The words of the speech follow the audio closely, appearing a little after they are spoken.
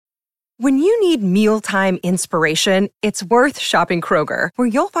When you need mealtime inspiration, it's worth shopping Kroger, where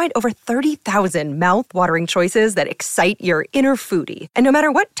you'll find over 30,000 mouth-watering choices that excite your inner foodie. And no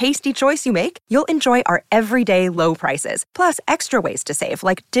matter what tasty choice you make, you'll enjoy our everyday low prices, plus extra ways to save,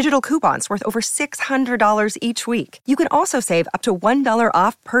 like digital coupons worth over $600 each week. You can also save up to $1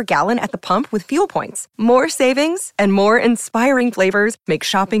 off per gallon at the pump with fuel points. More savings and more inspiring flavors make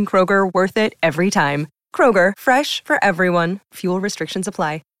shopping Kroger worth it every time. Kroger, fresh for everyone. Fuel restrictions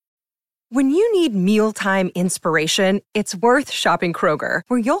apply. When you need mealtime inspiration, it's worth shopping Kroger,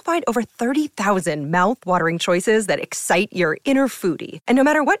 where you'll find over 30,000 mouth-watering choices that excite your inner foodie. And no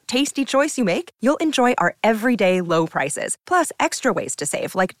matter what tasty choice you make, you'll enjoy our everyday low prices, plus extra ways to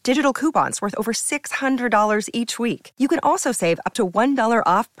save, like digital coupons worth over $600 each week. You can also save up to $1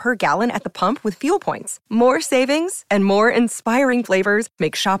 off per gallon at the pump with fuel points. More savings and more inspiring flavors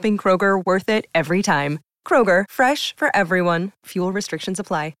make shopping Kroger worth it every time. Kroger, fresh for everyone. Fuel restrictions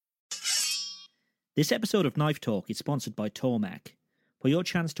apply. This episode of Knife Talk is sponsored by Tormek. For your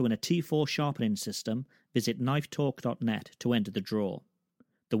chance to win a T4 sharpening system, visit knifetalk.net to enter the draw.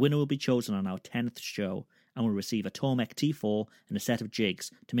 The winner will be chosen on our 10th show and will receive a Tormek T4 and a set of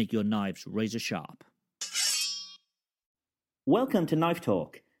jigs to make your knives razor sharp. Welcome to Knife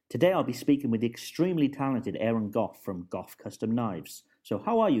Talk. Today I'll be speaking with the extremely talented Aaron Goff from Goff Custom Knives. So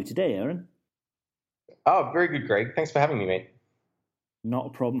how are you today, Aaron? Oh, very good, Greg. Thanks for having me, mate. Not a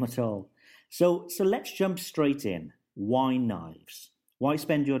problem at all. So let's jump straight in. Why knives? Why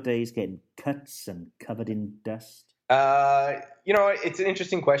spend your days getting cuts and covered in dust? It's an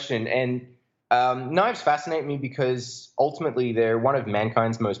interesting question. And knives fascinate me because ultimately they're one of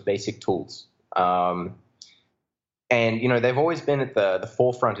mankind's most basic tools. And they've always been at the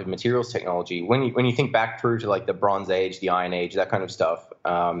forefront of materials technology. When you think back through to like the Bronze Age, the Iron Age, that kind of stuff,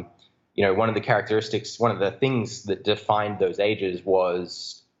 one of the characteristics, one of the things that defined those ages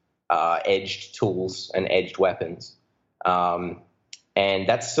was edged tools and edged weapons. And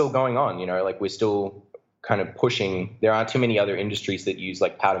that's still going on, we're still kind of pushing. There aren't too many other industries that use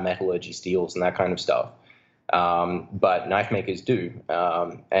like powder metallurgy, steels and that kind of stuff. But knife makers do.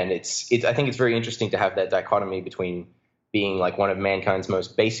 And I think it's very interesting to have that dichotomy between being like one of mankind's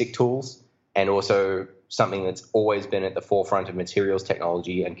most basic tools and also something that's always been at the forefront of materials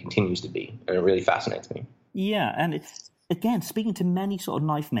technology and continues to be. And it really fascinates me. Yeah, and it's, again, speaking to many sort of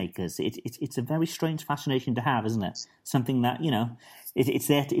knife makers, it's a very strange fascination to have, isn't it? Something that,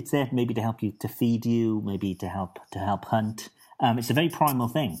 it's there maybe to help you, to feed you, maybe to help hunt. It's a very primal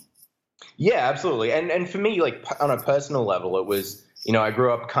thing. Yeah, absolutely. And for me, like on a personal level, it was, I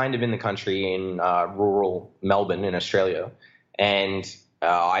grew up kind of in the country in rural Melbourne in Australia. And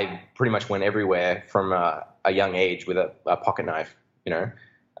I pretty much went everywhere from a young age with a pocket knife, and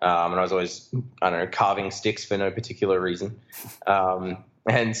I was always, carving sticks for no particular reason.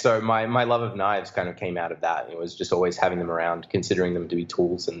 And so my love of knives kind of came out of that. It was just always having them around, considering them to be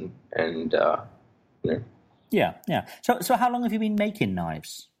tools and. Yeah. So how long have you been making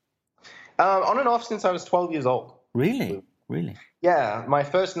knives? On and off since I was 12 years old. Really? Yeah. My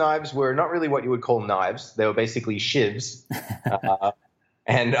first knives were not really what you would call knives. They were basically shivs.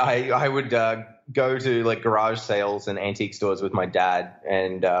 And I would go to like garage sales and antique stores with my dad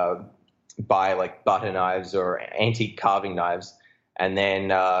and buy like butter knives or antique carving knives. And then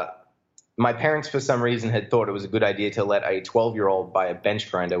my parents, for some reason, had thought it was a good idea to let a 12-year-old buy a bench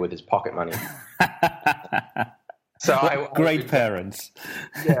grinder with his pocket money. Great parents.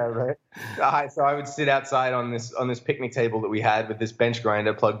 Yeah, right. So I would sit outside on this picnic table that we had with this bench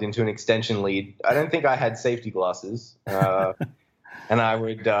grinder plugged into an extension lead. I don't think I had safety glasses. And I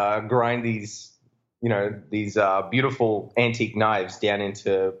would grind these beautiful antique knives down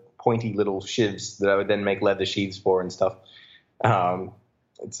into pointy little shivs that I would then make leather sheaths for and stuff.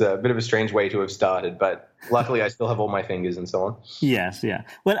 It's a bit of a strange way to have started, but luckily I still have all my fingers and so on. Yes, yeah.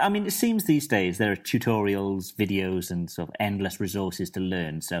 Well, I mean, it seems these days there are tutorials, videos, and sort of endless resources to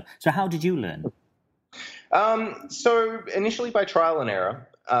learn. So how did you learn? So initially by trial and error.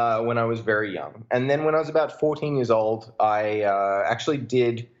 When I was very young. And then when I was about 14 years old, I actually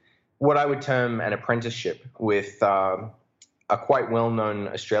did what I would term an apprenticeship with a quite well-known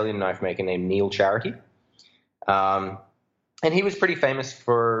Australian knife maker named Neil Charity. And he was pretty famous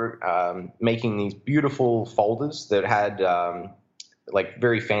for making these beautiful folders that had like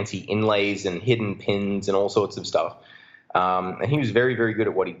very fancy inlays and hidden pins and all sorts of stuff. And he was very, very good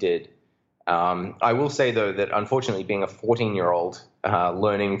at what he did. I will say, though, that unfortunately being a 14-year-old,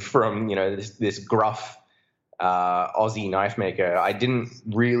 learning from, this gruff Aussie knife maker, I didn't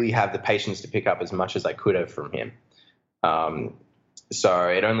really have the patience to pick up as much as I could have from him. So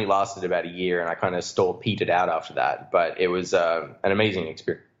it only lasted about a year and I kind of petered out after that. But it was an amazing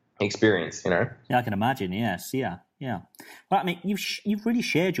experience. experience, you know? Yeah, I can imagine. Yes, yeah. Well, I mean, you've really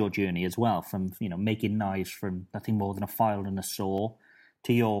shared your journey as well, from making knives from nothing more than a file and a saw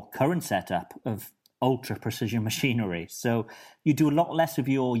to your current setup of ultra precision machinery. So you do a lot less of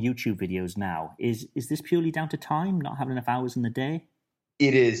your YouTube videos now. Is this purely down to time, not having enough hours in the day?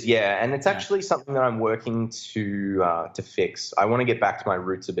 It is, yeah, and it's actually something that I'm working to fix. I want to get back to my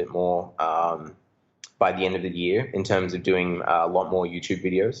roots a bit more by the end of the year in terms of doing a lot more YouTube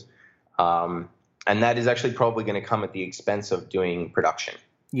videos, and that is actually probably going to come at the expense of doing production.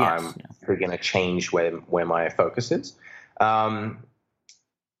 Yes, I'm going to change where my focus is. And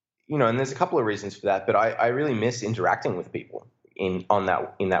there's a couple of reasons for that, but I really miss interacting with people in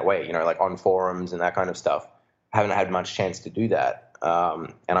that way, like on forums and that kind of stuff. I haven't had much chance to do that.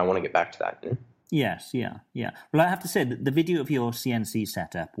 And I want to get back to that. Yes, yeah. Well, I have to say that the video of your CNC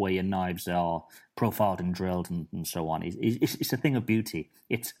setup, where your knives are profiled and drilled and so on, it's a thing of beauty.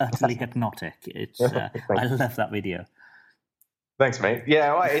 It's utterly hypnotic. I love that video. Thanks, mate.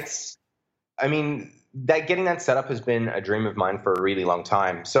 Yeah, well, getting that set up has been a dream of mine for a really long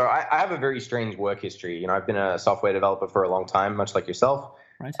time. So I have a very strange work history. I've been a software developer for a long time, much like yourself.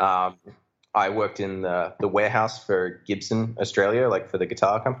 Right. I worked in the warehouse for Gibson Australia, like for the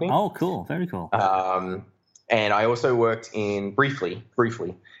guitar company. Oh, cool. Very cool. And I also worked briefly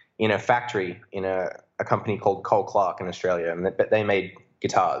in a factory in a company called Cole Clark in Australia. And they made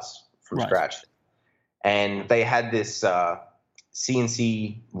guitars from scratch. And they had this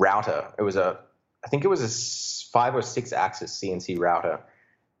CNC router. I think it was a 5 or 6 axis CNC router.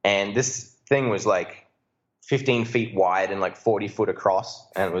 And this thing was like 15 feet wide and like 40 foot across.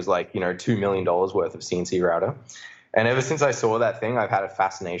 And it was like, $2 million worth of CNC router. And ever since I saw that thing, I've had a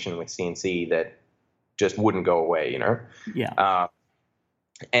fascination with CNC that just wouldn't go away, Yeah.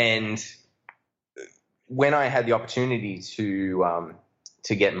 And when I had the opportunity to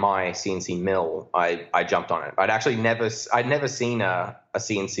get my CNC mill, I jumped on it. I'd never seen a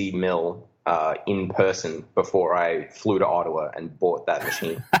CNC mill in person before I flew to Ottawa and bought that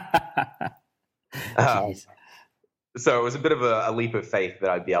machine. So it was a bit of a leap of faith that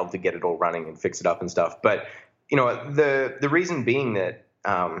I'd be able to get it all running and fix it up and stuff. But the reason being that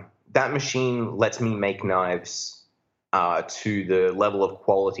that machine lets me make knives to the level of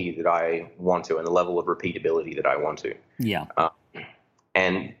quality that I want to and the level of repeatability that I want to. Yeah.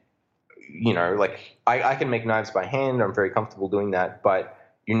 And I can make knives by hand. I'm very comfortable doing that, but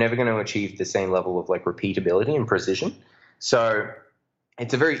you're never going to achieve the same level of like repeatability and precision. So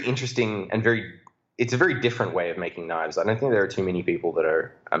it's a very interesting and it's a very different way of making knives. I don't think there are too many people that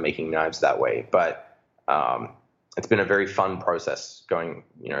are making knives that way, but it's been a very fun process going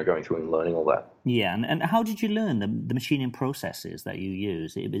through and learning all that. Yeah, and how did you learn the machining processes that you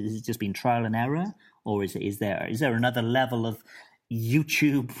use? Is it just been trial and error, or is there another level of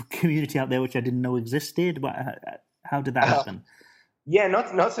YouTube community out there which I didn't know existed? How did that happen? Yeah,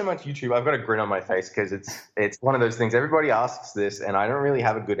 not so much YouTube. I've got a grin on my face because it's one of those things. Everybody asks this, and I don't really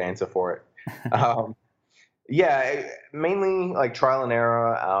have a good answer for it. Mainly like trial and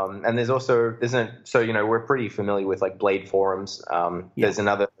error. And we're pretty familiar with like Blade forums. There's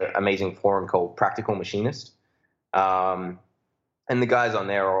another amazing forum called Practical Machinist. And the guys on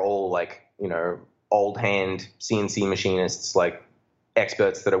there are all like, old hand CNC machinists, like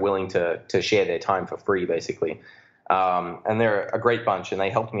experts that are willing to share their time for free, basically. And they're a great bunch, and they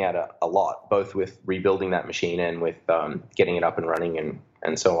helped me out a lot, both with rebuilding that machine and with getting it up and running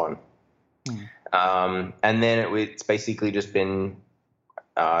and so on. And then it's basically just been,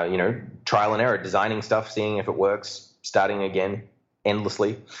 trial and error, designing stuff, seeing if it works, starting again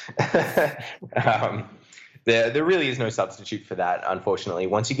endlessly. There really is no substitute for that, unfortunately.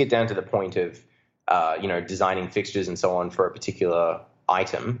 Once you get down to the point of, designing fixtures and so on for a particular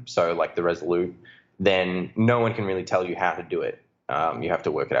item, so like the Resolute, then no one can really tell you how to do it. You have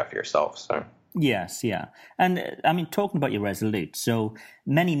to work it out for yourself. So. Yes, yeah. And talking about your Resolute, so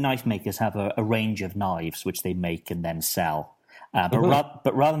many knife makers have a range of knives which they make and then sell. But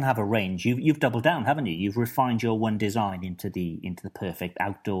rather than have a range, you've doubled down, haven't you? You've refined your one design into the perfect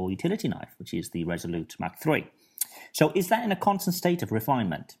outdoor utility knife, which is the Resolute Mark III. So is that in a constant state of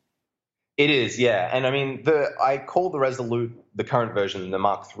refinement? It is, yeah. And I call the Resolute, the current version, the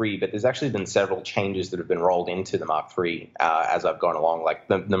Mark III, but there's actually been several changes that have been rolled into the Mark III as I've gone along. Like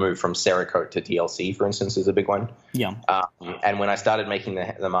the move from Cerakote to TLC, for instance, is a big one. Yeah. And when I started making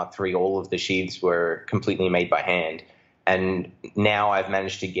the Mark III, all of the sheaths were completely made by hand. And now I've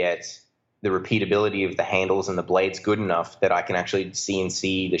managed to get the repeatability of the handles and the blades good enough that I can actually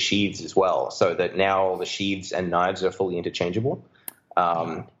CNC the sheaths as well, so that now all the sheaths and knives are fully interchangeable.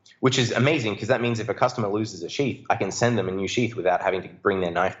 which is amazing because that means if a customer loses a sheath, I can send them a new sheath without having to bring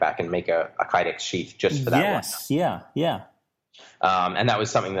their knife back and make a Kydex sheath just for that one. Yes, yeah. And that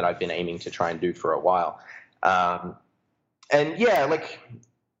was something that I've been aiming to try and do for a while. And yeah, like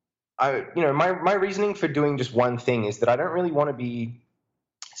my reasoning for doing just one thing is that I don't really want to be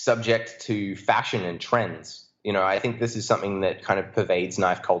subject to fashion and trends. I think this is something that kind of pervades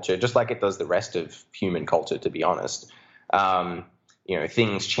knife culture, just like it does the rest of human culture, to be honest.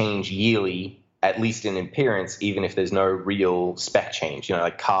 Things change yearly, at least in appearance, even if there's no real spec change.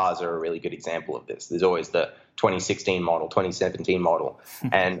 Like cars are a really good example of this. There's always the 2016 model, 2017 model,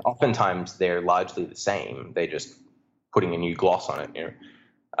 and oftentimes they're largely the same. They're just putting a new gloss on it.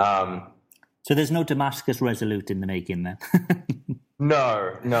 So there's no Damascus Resolute in the making then?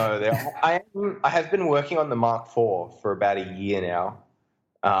 No. I have been working on the Mark IV for about a year now,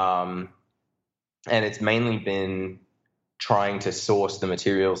 and it's mainly been trying to source the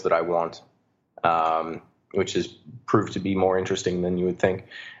materials that I want, which has proved to be more interesting than you would think.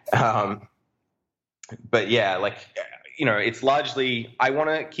 But yeah, it's largely, I want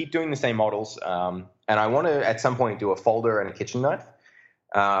to keep doing the same models, and I want to at some point do a folder and a kitchen knife.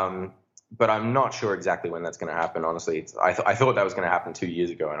 But I'm not sure exactly when that's going to happen. Honestly, I thought that was going to happen 2 years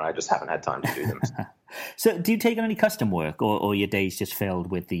ago, and I just haven't had time to do them. So do you take on any custom work, or your days just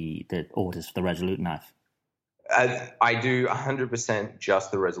filled with the orders for the Resolute knife? I do 100%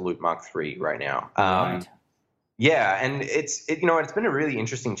 just the Resolute Mark III right now. Right. Yeah, and it's been a really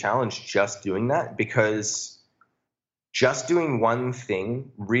interesting challenge just doing that, because just doing one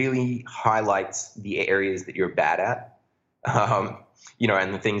thing really highlights the areas that you're bad at,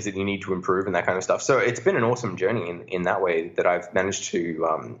 and the things that you need to improve and that kind of stuff. So it's been an awesome journey in that way, that I've managed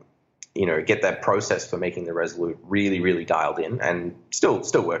to, get that process for making the Resolute really, really dialed in, and still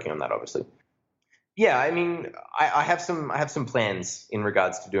working on that, obviously. Yeah, I mean, I have some plans in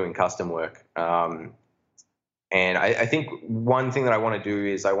regards to doing custom work. And I think one thing that I want to do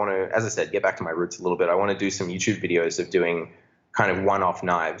is I want to, as I said, get back to my roots a little bit. I want to do some YouTube videos of doing kind of one-off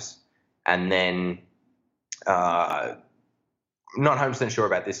knives, and then not 100% sure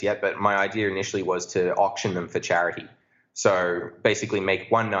about this yet, but my idea initially was to auction them for charity. So basically make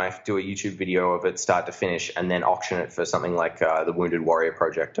one knife, do a YouTube video of it start to finish, and then auction it for something like the Wounded Warrior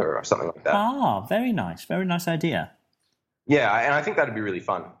Project or something like that. Ah, very nice. Very nice idea. Yeah, and I think that'd be really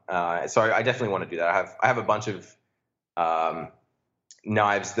fun. So I definitely want to do that. I have a bunch of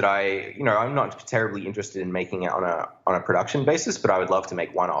knives that I'm not terribly interested in making it on a production basis, but I would love to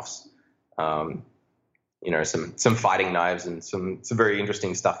make one-offs. Some fighting knives and some very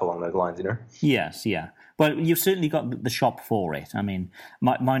interesting stuff along those lines. Yes, yeah. Well, you've certainly got the shop for it. I mean,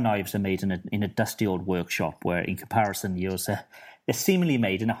 my knives are made in a dusty old workshop, where in comparison, yours they're seemingly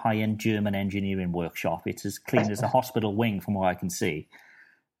made in a high-end German engineering workshop. It's as clean as a hospital wing, from what I can see.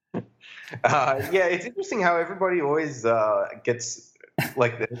 Yeah, it's interesting how everybody always gets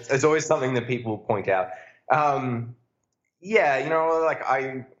like this. There's always something that people point out. Yeah,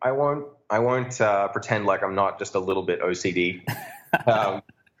 I won't pretend like I'm not just a little bit OCD.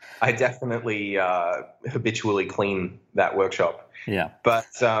 I definitely habitually clean that workshop. Yeah. But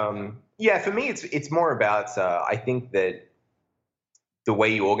yeah, for me, it's more about I think that the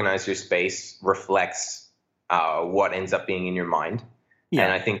way you organize your space reflects what ends up being in your mind. Yeah.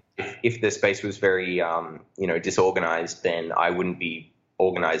 And I think if the space was very disorganized, then I wouldn't be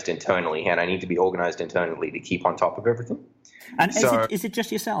organized internally, and I need to be organized internally to keep on top of everything. And is it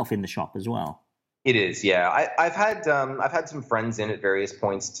just yourself in the shop as well? It is, yeah. I've had some friends in at various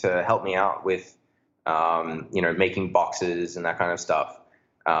points to help me out with, making boxes and that kind of stuff,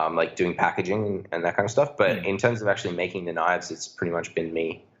 like doing packaging and that kind of stuff. But in terms of actually making the knives, it's pretty much been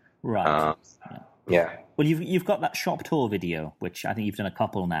me. Right. Yeah. Well, you've got that shop tour video, which I think you've done a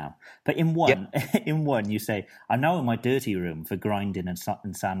couple now. But in one, you say, "I'm now in my dirty room for grinding and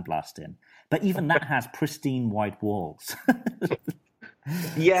sandblasting." But even that has pristine white walls.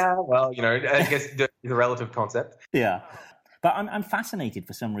 Yeah, well, I guess the relative concept. Yeah, but I'm fascinated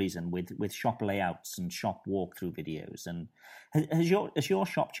for some reason with shop layouts and shop walkthrough videos. And has your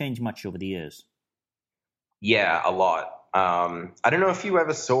shop changed much over the years? Yeah, a lot. I don't know if you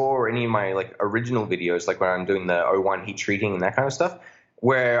ever saw any of my original videos, like when I'm doing the O1 heat treating and that kind of stuff,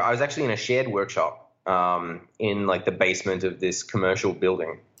 where I was actually in a shared workshop in the basement of this commercial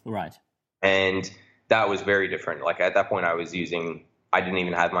building. Right. And that was very different. At that point, I didn't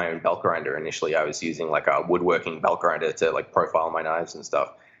even have my own belt grinder initially. I was using a woodworking belt grinder to profile my knives and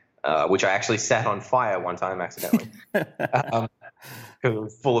stuff, which I actually set on fire one time accidentally, because it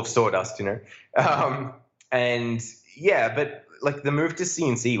was full of sawdust, and yeah, but the move to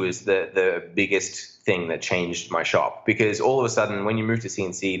CNC was the biggest thing that changed my shop, because all of a sudden when you move to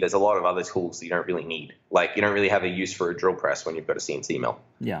CNC, there's a lot of other tools that you don't really need. Like you don't really have a use for a drill press when you've got a CNC mill.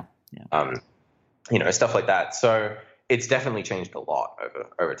 Yeah. Stuff like that. So it's definitely changed a lot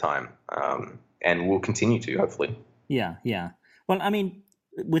over time, and will continue to, hopefully. Yeah. Well, I mean,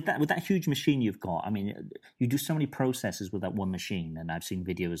 with that huge machine you've got, I mean, you do so many processes with that one machine, and I've seen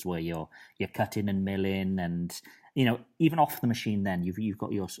videos where you're cutting and milling, and even off the machine, then you've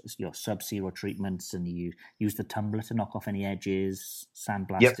got your sub-zero treatments, and you use the tumbler to knock off any edges,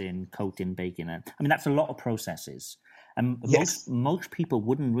 sandblasting, coating, baking. I mean, that's a lot of processes, and most people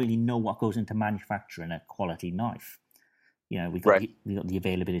wouldn't really know what goes into manufacturing a quality knife. We got the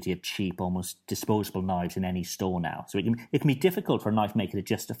availability of cheap, almost disposable knives in any store now. So it can be difficult for a knife maker to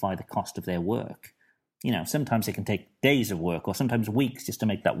justify the cost of their work. Sometimes it can take days of work, or sometimes weeks, just to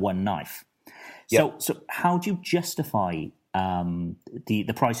make that one knife. Yep. So how do you justify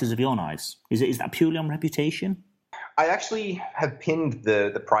the prices of your knives? Is that purely on reputation? I actually have pinned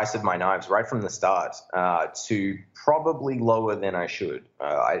the price of my knives right from the start to probably lower than I should.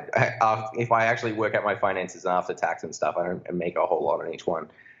 If I actually work out my finances after tax and stuff, I don't make a whole lot on each one.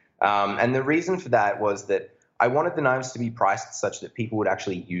 And the reason for that was that I wanted the knives to be priced such that people would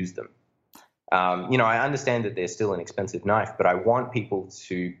actually use them. I understand that they're still an expensive knife, but I want people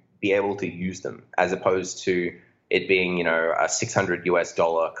to be able to use them, as opposed to it being, a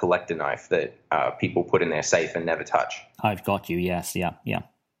 $600 collector knife that people put in their safe and never touch. I've got you. Yes. Yeah.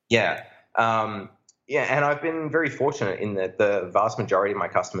 Yeah. And I've been very fortunate in that the vast majority of my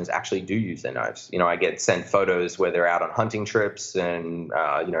customers actually do use their knives. I get sent photos where they're out on hunting trips and,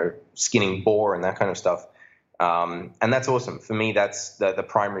 skinning boar and that kind of stuff. And that's awesome. For me, that's the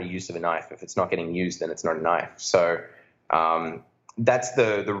primary use of a knife. If it's not getting used, then it's not a knife. So, that's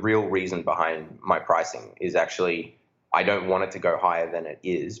the real reason behind my pricing, is actually I don't want it to go higher than it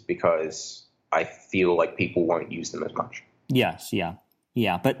is, because I feel like people won't use them as much. Yes, yeah,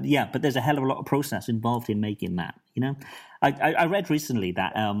 but there's a hell of a lot of process involved in making that. I read recently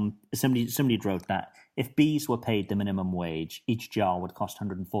that somebody wrote that if bees were paid the minimum wage, each jar would cost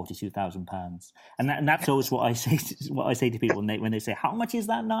 £142,000, and that's always what I say to people when they say, how much is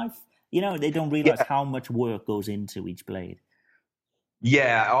that knife? They don't realize how much work goes into each blade.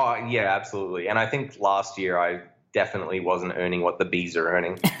 Yeah. Oh, yeah, absolutely. And I think last year I definitely wasn't earning what the bees are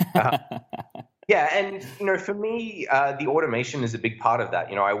earning. Yeah. And, for me, the automation is a big part of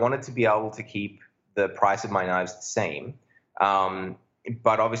that. I wanted to be able to keep the price of my knives the same.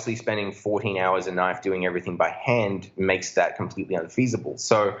 But obviously spending 14 hours a knife doing everything by hand makes that completely unfeasible.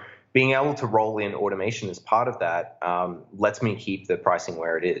 So being able to roll in automation as part of that lets me keep the pricing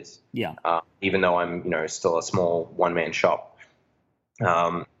where it is. Yeah. Even though I'm, still a small one-man shop.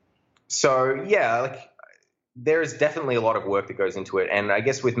 There's definitely a lot of work that goes into it. And I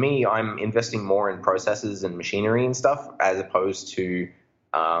guess with me, I'm investing more in processes and machinery and stuff, as opposed to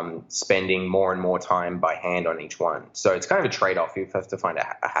spending more and more time by hand on each one. So it's kind of a trade-off. You have to find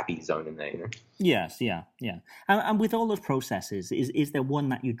a happy zone in there, Yes, yeah. And with all those processes, is there one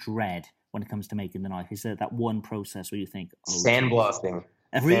that you dread when it comes to making the knife? Is there that one process where you think, sandblasting?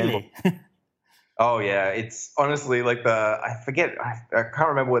 Really? Oh yeah, it's honestly like I can't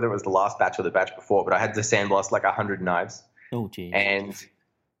remember whether it was the last batch or the batch before, but I had to sandblast like 100 knives. Oh geez. And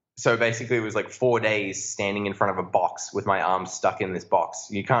so basically it was like 4 days standing in front of a box with my arms stuck in this box.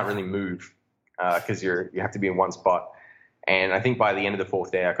 You can't really move because you have to be in one spot. And I think by the end of the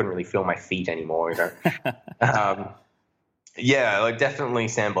fourth day, I couldn't really feel my feet anymore. Definitely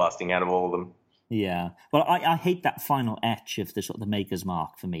sandblasting out of all of them. Yeah. Well, I hate that final etch of the sort of the maker's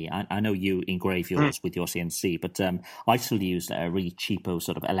mark for me. I know you engrave yours with your CNC, but I still use a really cheapo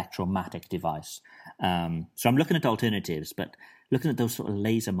sort of electromatic device. So I'm looking at alternatives, but looking at those sort of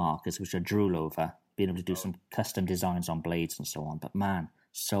laser markers, which are drool over, being able to do some custom designs on blades and so on. But man,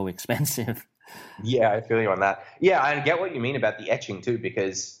 so expensive. Yeah, I feel you on that. Yeah, I get what you mean about the etching too,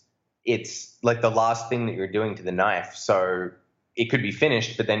 because it's like the last thing that you're doing to the knife. So it could be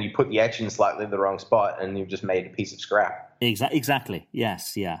finished, but then you put the etch in slightly the wrong spot and you've just made a piece of scrap. Exactly.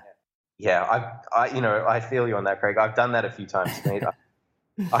 Yes. Yeah. Yeah. I feel you on that, Craig. I've done that a few times, mate.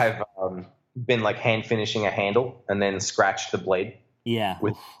 I've been like hand finishing a handle and then scratched the blade. Yeah.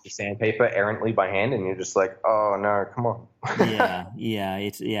 With the sandpaper errantly by hand. And you're just like, oh no, come on.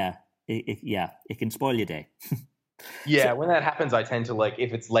 It can spoil your day. Yeah, when that happens, I tend to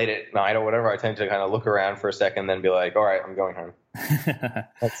if it's late at night or whatever, I tend to kind of look around for a second, then be like, all right, I'm going home.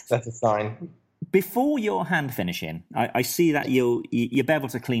 That's a sign. Before your hand finishing, I see that your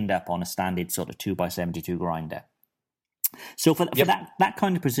bevels are cleaned up on a standard sort of 2x72 grinder. So for that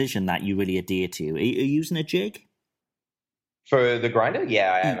kind of precision that you really adhere to, are you using a jig? For the grinder?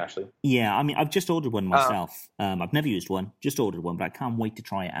 Yeah, I am actually. Yeah, I mean, I've just ordered one myself. I've never used one, just ordered one, but I can't wait to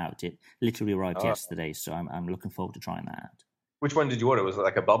try it out. It literally arrived yesterday, so I'm looking forward to trying that out. Which one did you order? Was it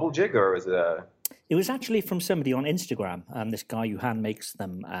like a bubble jig or was it a... It was actually from somebody on Instagram, this guy who hand makes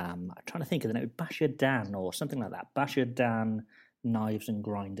them. I'm trying to think of the name, Bashir Dan or something like that. Bashir Dan Knives and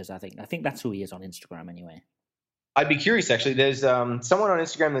Grinders, I think. I think that's who he is on Instagram anyway. I'd be curious, actually. There's someone on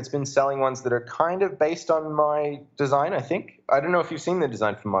Instagram that's been selling ones that are kind of based on my design, I think. I don't know if you've seen the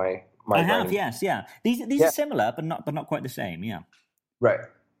design for my I have, yes, yeah. These are similar, but not quite the same, yeah. Right.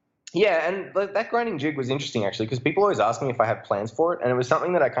 Yeah, and that grinding jig was interesting, actually, because people always ask me if I have plans for it, and it was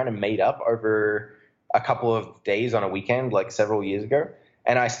something that I kind of made up over a couple of days on a weekend, like several years ago,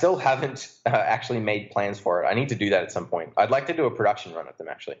 and I still haven't actually made plans for it. I need to do that at some point. I'd like to do a production run of them,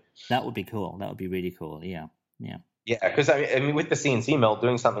 actually. That would be cool. That would be really cool, yeah. Yeah, because I mean, with the CNC mill,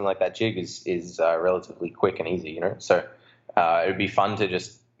 doing something like that jig is relatively quick and easy, So it would be fun to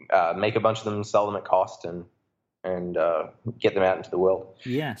just make a bunch of them, sell them at cost, and get them out into the world.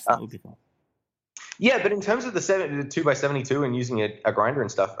 Yes, that would be cool. Yeah, but in terms of the 2x72 and using a grinder and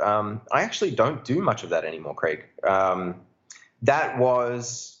stuff, I actually don't do much of that anymore, Craig. That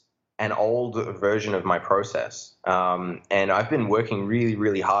was an old version of my process, and I've been working really,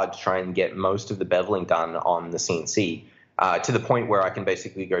 really hard to try and get most of the beveling done on the CNC to the point where I can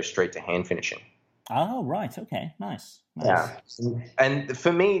basically go straight to hand finishing. Oh, right. Okay. Nice. Yeah. And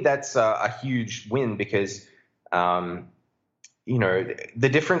for me, that's a huge win because, the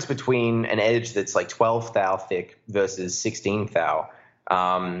difference between an edge that's like 12 thou thick versus 16 thou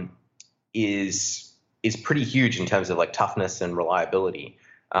is pretty huge in terms of like toughness and reliability.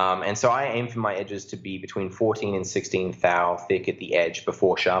 And so I aim for my edges to be between 14 and 16 thou thick at the edge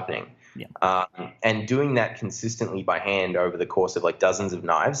before sharpening. Yeah. And doing that consistently by hand over the course of like dozens of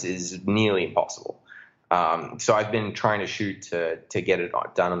knives is nearly impossible. So I've been trying to shoot to get it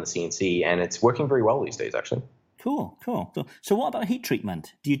done on the CNC, and it's working very well these days, actually. Cool. So what about heat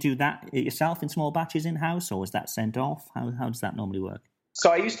treatment? Do you do that yourself in small batches in-house, or is that sent off? How does that normally work?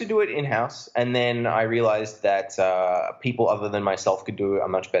 So I used to do it in-house, and then I realized that people other than myself could do a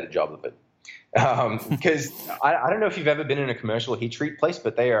much better job of it. Because I don't know if you've ever been in a commercial heat treat place,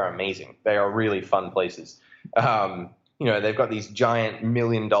 but they are amazing. They are really fun places. They've got these giant $1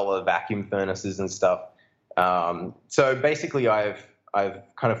 million vacuum furnaces and stuff. So basically I've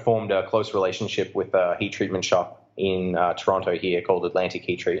kind of formed a close relationship with a heat treatment shop in Toronto here called Atlantic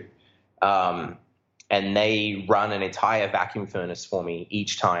Heat Treat. And they run an entire vacuum furnace for me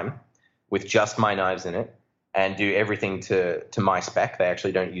each time with just my knives in it and do everything to my spec. They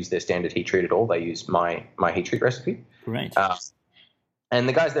actually don't use their standard heat treat at all. They use my heat treat recipe. Great. And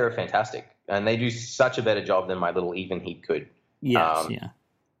the guys there are fantastic. And they do such a better job than my little even heat could. Yes, yeah.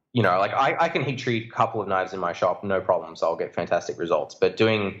 I can heat treat a couple of knives in my shop, no problems. I'll get fantastic results. But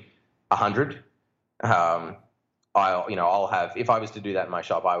doing 100, I'll have, if I was to do that in my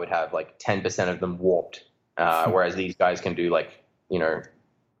shop, I would have like 10% of them warped, whereas these guys can do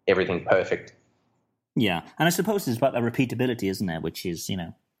everything perfect. Yeah, and I suppose it's about the repeatability, isn't it? Which is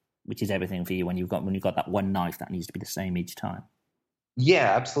everything for you when you've got that one knife that needs to be the same each time.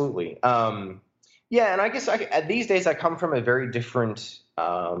 Yeah, absolutely. And I guess these days I come from a very different.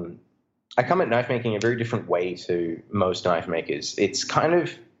 I come at knife making a very different way to most knife makers. It's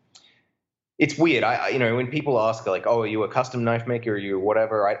weird. When people ask like, "Oh, are you a custom knife maker? Or are you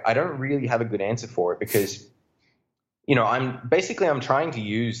whatever?" I don't really have a good answer for it because, I'm trying to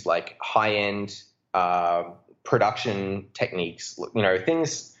use like high end production techniques.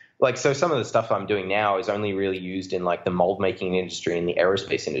 Things like some of the stuff I'm doing now is only really used in like the mold making industry and the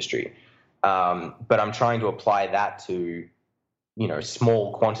aerospace industry. But I'm trying to apply that to,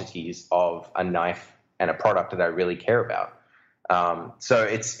 small quantities of a knife and a product that I really care about. So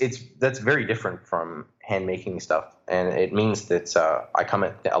that's very different from hand making stuff. And it means that I come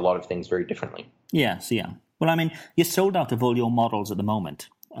at a lot of things very differently. Yes, yeah. Well, I mean, you're sold out of all your models at the moment.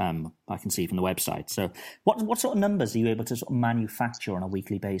 I can see from the website. So what sort of numbers are you able to sort of manufacture on a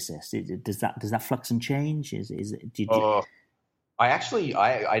weekly basis? Does that flux and change?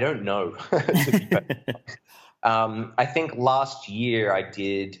 I don't know. I think last year I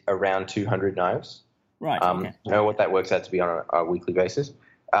did around 200 knives. Right. Okay. I don't know what that works out to be on a weekly basis.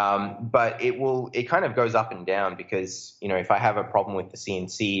 But it kind of goes up and down because, if I have a problem with the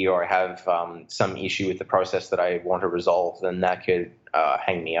CNC or I have some issue with the process that I want to resolve, then that could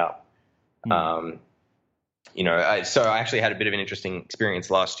hang me up. So I actually had a bit of an interesting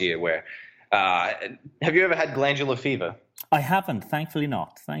experience last year where have you ever had glandular fever? I haven't, thankfully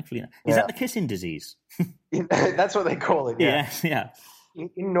not. Is that the kissing disease? That's what they call it, yeah. Yeah.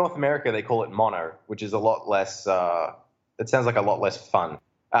 In North America, they call it mono, which is a lot less like a lot less fun.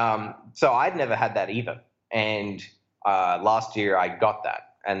 So I'd never had that either. And last year I got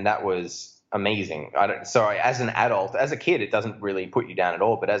that, and that was amazing. As an adult, as a kid, it doesn't really put you down at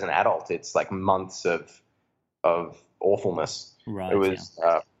all. But as an adult, it's like months of awfulness. Right. It was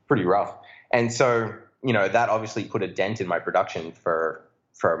pretty rough. And so, that obviously put a dent in my production for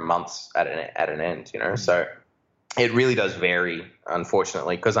months at an end, So it really does vary,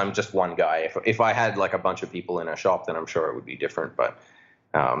 unfortunately, because I'm just one guy. If I had like a bunch of people in a shop, then I'm sure it would be different. But,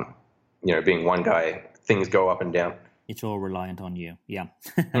 being one guy, things go up and down. It's all reliant on you. Yeah.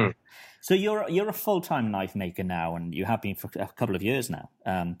 Mm. So you're a full-time knife maker now, and you have been for a couple of years now.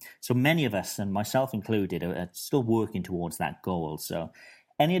 So many of us, and myself included, are still working towards that goal. So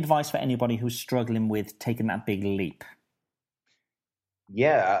any advice for anybody who's struggling with taking that big leap?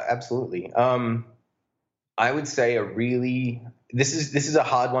 Yeah, absolutely. I would say this is a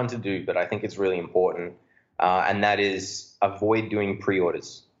hard one to do, but I think it's really important, and that is avoid doing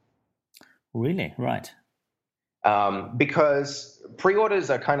pre-orders. Really? Right. Because pre-orders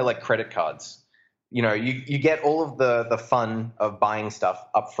are kind of like credit cards. You get all of the fun of buying stuff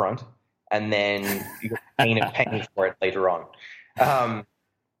up front, and then you get the pain of paying for it later on.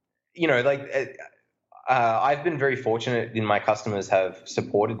 I've been very fortunate in my customers have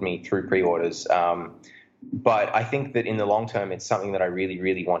supported me through pre-orders. But I think that in the long term, it's something that I really,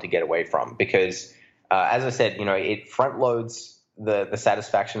 really want to get away from because, as I said, it front loads the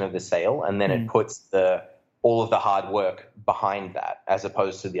satisfaction of the sale, and then it puts all of the hard work behind that, as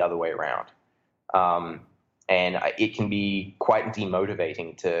opposed to the other way around. And it can be quite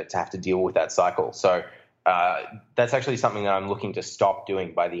demotivating to have to deal with that cycle. So that's actually something that I'm looking to stop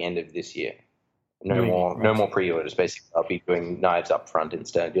doing by the end of this year. No more pre-orders. Basically, I'll be doing knives up front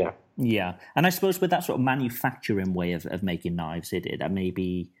instead. Yeah. Yeah, and I suppose with that sort of manufacturing way of making knives, that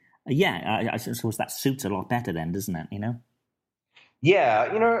maybe, I suppose that suits a lot better then, doesn't it? Yeah,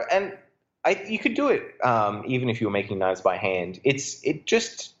 and you could do it even if you were making knives by hand. It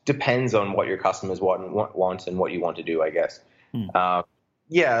just depends on what your customers want and what you want to do, I guess. I'm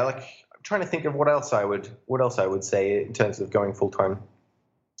trying to think of what else I would say in terms of going full time.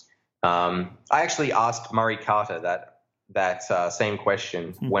 I actually asked Murray Carter that same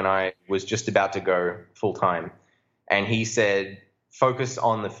question when I was just about to go full time, and he said, "Focus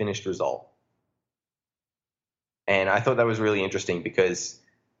on the finished result." And I thought that was really interesting because,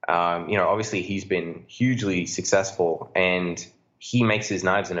 obviously he's been hugely successful, and he makes his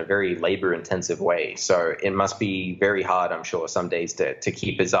knives in a very labor-intensive way. So it must be very hard, I'm sure, some days to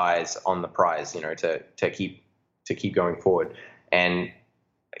keep his eyes on the prize, to keep going forward. And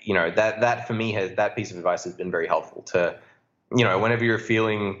that for me that piece of advice has been very helpful to, whenever you're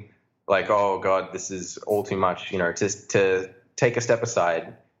feeling like, oh God, this is all too much, to take a step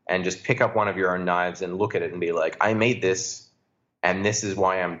aside and just pick up one of your own knives and look at it and be like, I made this, and this is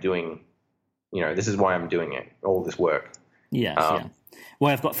why I'm doing it, all this work. Yes, yeah.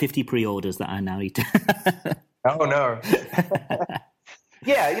 Well, I've got 50 pre-orders that I now need to. Oh no.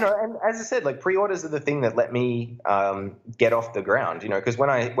 Yeah, and as I said, like pre-orders are the thing that let me get off the ground, because when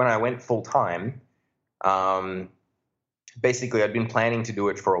I went full time, basically I'd been planning to do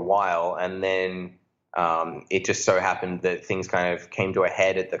it for a while, and then it just so happened that things kind of came to a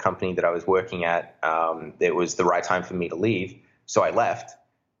head at the company that I was working at. It was the right time for me to leave, so I left.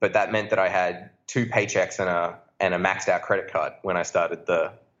 But that meant that I had 2 paychecks and a maxed out credit card when I started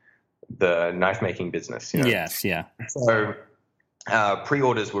the knife making business. Yes, yeah. So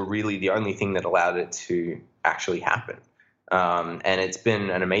pre-orders were really the only thing that allowed it to actually happen. And it's been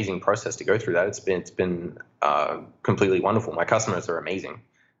an amazing process to go through that. It's been completely wonderful. My customers are amazing.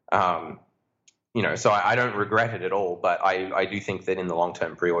 So I don't regret it at all, but I do think that in the long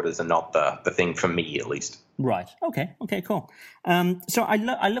term, pre-orders are not the thing for me, at least. Right. Okay, cool. So I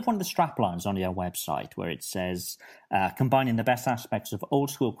love one of the strap lines on your website where it says, combining the best aspects of old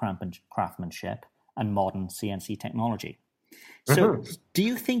school craftsmanship and modern CNC technology. So do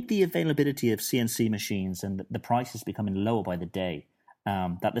you think the availability of CNC machines and the prices becoming lower by the day,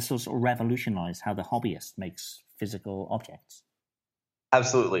 that this will sort of revolutionize how the hobbyist makes physical objects?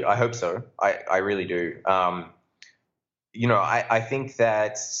 Absolutely. I hope so. I really do. I think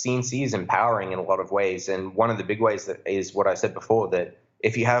that CNC is empowering in a lot of ways. And one of the big ways that is what I said before, that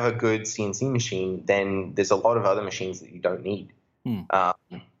if you have a good CNC machine, then there's a lot of other machines that you don't need.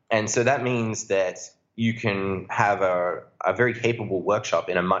 And so that means that you can have a very capable workshop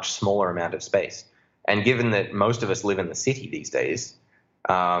in a much smaller amount of space. And given that most of us live in the city these days,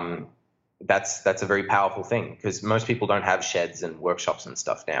 that's a very powerful thing, because most people don't have sheds and workshops and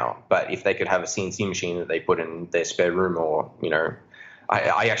stuff now. But if they could have a CNC machine that they put in their spare room, or,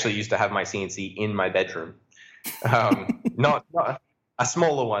 I actually used to have my CNC in my bedroom. Not a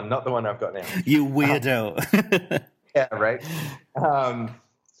smaller one, not the one I've got now. You weirdo. Yeah, right.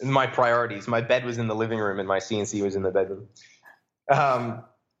 My priorities. My bed was in the living room and my CNC was in the bedroom.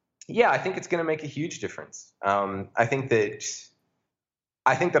 Yeah, I think it's going to make a huge difference. I think that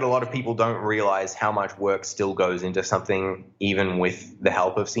a lot of people don't realize how much work still goes into something, even with the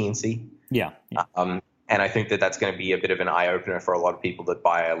help of CNC. Yeah. And I think that that's going to be a bit of an eye-opener for a lot of people that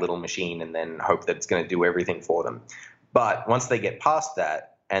buy a little machine and then hope that it's going to do everything for them. But once they get past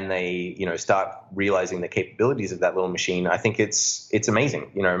that and they, start realizing the capabilities of that little machine, I think it's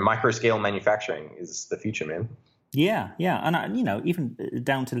amazing. Micro-scale manufacturing is the future, man. Yeah. And, even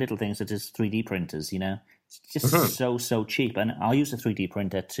down to little things such as 3D printers, it's just so cheap. And I'll use a 3D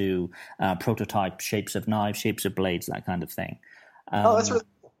printer to prototype shapes of knives, shapes of blades, that kind of thing. That's really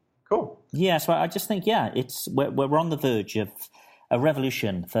cool. Yeah, so I just think, we're on the verge of a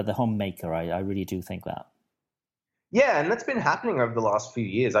revolution for the homemaker. I really do think that. Yeah, and that's been happening over the last few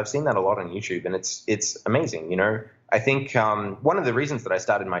years. I've seen that a lot on YouTube, and it's amazing. I think one of the reasons that I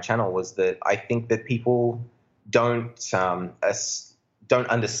started my channel was that I think that people don't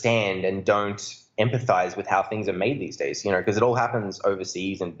understand and don't empathize with how things are made these days. Because it all happens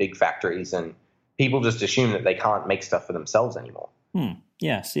overseas in big factories, and people just assume that they can't make stuff for themselves anymore.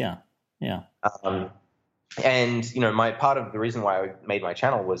 Yes, yeah. And my part of the reason why I made my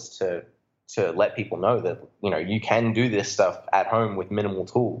channel was to let people know that you can do this stuff at home with minimal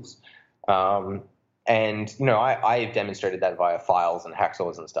tools. And I demonstrated that via files and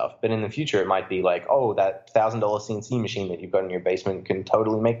hacksaws and stuff. But in the future, it might be like, oh, that $1,000 CNC machine that you've got in your basement can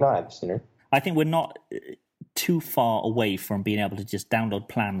totally make knives. I think we're not too far away from being able to just download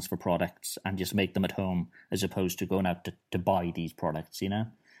plans for products and just make them at home, as opposed to going out to buy these products. Yeah.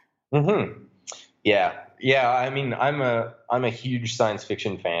 I mean, I'm a huge science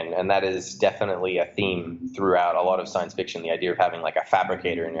fiction fan, and that is definitely a theme throughout a lot of science fiction. The idea of having like a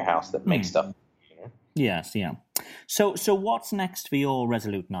fabricator in your house that makes stuff. Yes, yeah. So what's next for your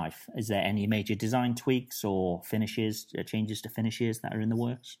Resolute knife? Is there any major design tweaks or finishes, changes to finishes that are in the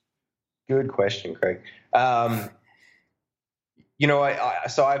works? Good question, Craig. So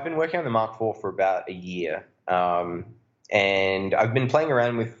I've been working on the Mark IV for about a year, and I've been playing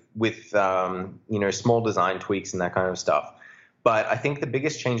around with small design tweaks and that kind of stuff. But I think the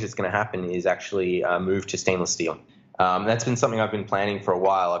biggest change that's going to happen is actually a move to stainless steel. That's been something I've been planning for a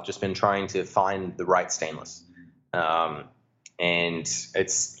while. I've just been trying to find the right stainless. And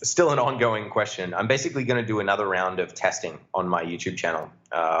it's still an ongoing question. I'm basically going to do another round of testing on my YouTube channel,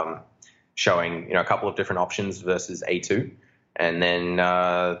 showing a couple of different options versus A2, and then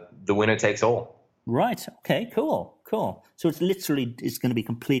the winner takes all. Right. Okay. Cool. So it's going to be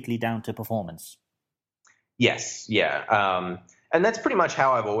completely down to performance. Yes. Yeah. And that's pretty much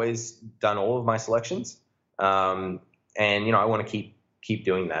how I've always done all of my selections. And I want to keep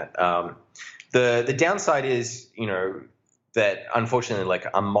doing that. The downside is that unfortunately, like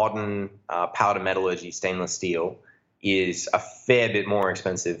a modern powder metallurgy stainless steel is a fair bit more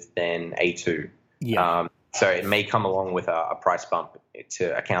expensive than A2. Yeah. So it may come along with a price bump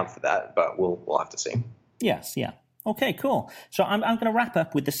to account for that, but we'll have to see. Yes. Yeah. Okay, cool. So I'm going to wrap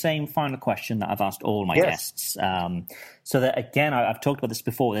up with the same final question that I've asked all my guests. So that, again, I've talked about this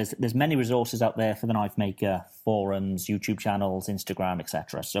before. There's many resources out there for the knife maker, forums, YouTube channels, Instagram,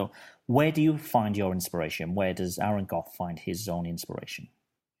 etc. So where do you find your inspiration? Where does Aaron Goff find his own inspiration?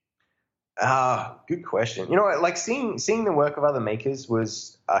 Good question. Like seeing the work of other makers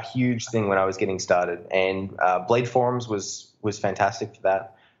was a huge thing when I was getting started, and Blade Forums was fantastic for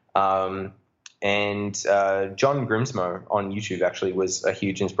that. And John Grimsmo on YouTube actually was a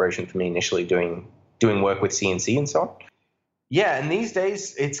huge inspiration for me initially doing work with CNC and so on. Yeah, and these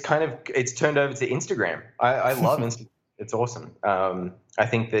days it's turned over to Instagram. I love Instagram. It's awesome. I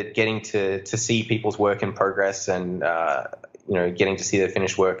think that getting to see people's work in progress and getting to see their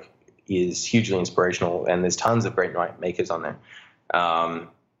finished work is hugely inspirational, and there's tons of great knife makers on there. And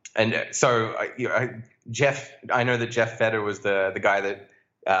so Jeff, I know that Jeff Feder was the guy that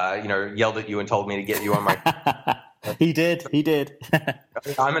yelled at you and told me to get you on my. He did.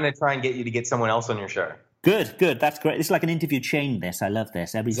 I'm going to try and get you to get someone else on your show. Good. That's great. It's like an interview chain, this. I love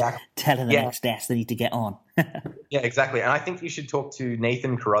this. Everybody's telling the next guest they need to get on. Yeah, exactly. And I think you should talk to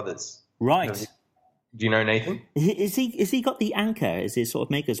Nathan Carruthers. Right. Do you know Nathan? Is he got the anchor? Is his sort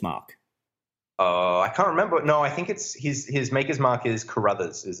of maker's mark? I can't remember. No, I think it's his maker's mark is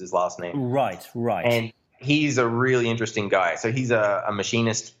Carruthers is his last name. Right. And he's a really interesting guy. So he's a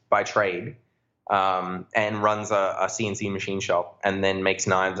machinist by trade, and runs a CNC machine shop, and then makes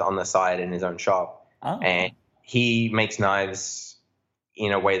knives on the side in his own shop. Oh. And he makes knives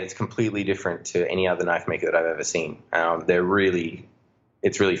in a way that's completely different to any other knife maker that I've ever seen.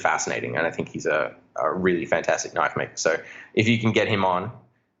 It's really fascinating, and I think he's a really fantastic knife maker. So if you can get him on,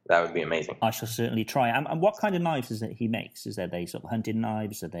 that would be amazing. I shall certainly try. And what kind of knives is it he makes? Is they sort of hunting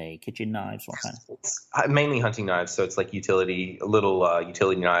knives? Are they kitchen knives? What kind? It's mainly hunting knives, so it's like utility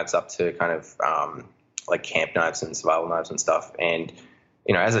knives up to kind of like camp knives and survival knives and stuff. And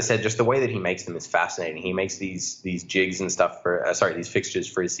as I said, just the way that he makes them is fascinating. He makes these jigs and stuff these fixtures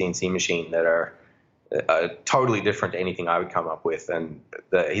for his CNC machine that are totally different to anything I would come up with. And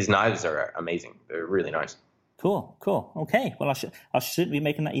his knives are amazing. They're really nice. Cool. Okay. Well, I should be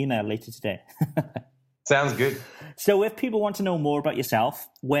making that email later today. Sounds good. So if people want to know more about yourself,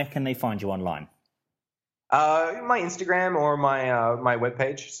 where can they find you online? My Instagram or my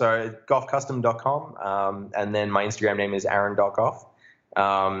webpage. So golfcustom.com. And then my Instagram name is aaron.golf.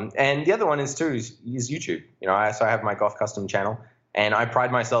 And the other one is YouTube. So I have my Golf Custom channel, and I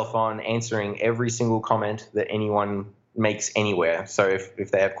pride myself on answering every single comment that anyone makes anywhere. So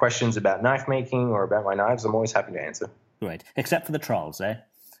if they have questions about knife making or about my knives, I'm always happy to answer. Great. Except for the trolls, eh?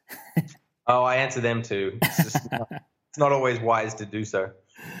 Oh, I answer them too. It's not always wise to do so.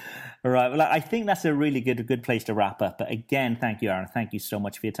 All right. Well, I think that's a really good place to wrap up. But again, thank you, Aaron. Thank you so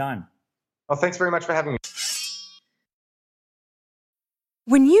much for your time. Well, thanks very much for having me.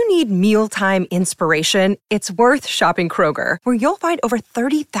 When you need mealtime inspiration, it's worth shopping Kroger, where you'll find over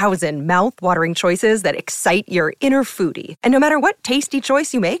 30,000 mouth-watering choices that excite your inner foodie. And no matter what tasty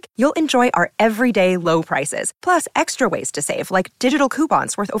choice you make, you'll enjoy our everyday low prices, plus extra ways to save, like digital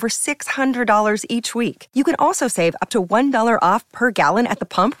coupons worth over $600 each week. You can also save up to $1 off per gallon at the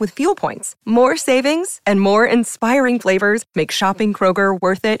pump with fuel points. More savings and more inspiring flavors make shopping Kroger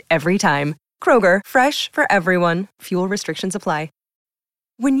worth it every time. Kroger, fresh for everyone. Fuel restrictions apply.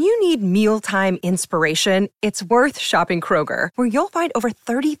 When you need mealtime inspiration, it's worth shopping Kroger, where you'll find over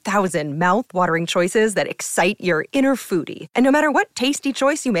 30,000 mouth-watering choices that excite your inner foodie. And no matter what tasty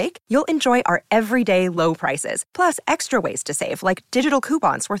choice you make, you'll enjoy our everyday low prices, plus extra ways to save, like digital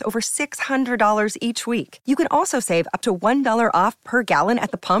coupons worth over $600 each week. You can also save up to $1 off per gallon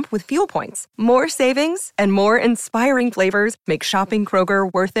at the pump with fuel points. More savings and more inspiring flavors make shopping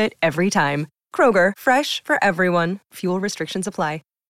Kroger worth it every time. Kroger, fresh for everyone. Fuel restrictions apply.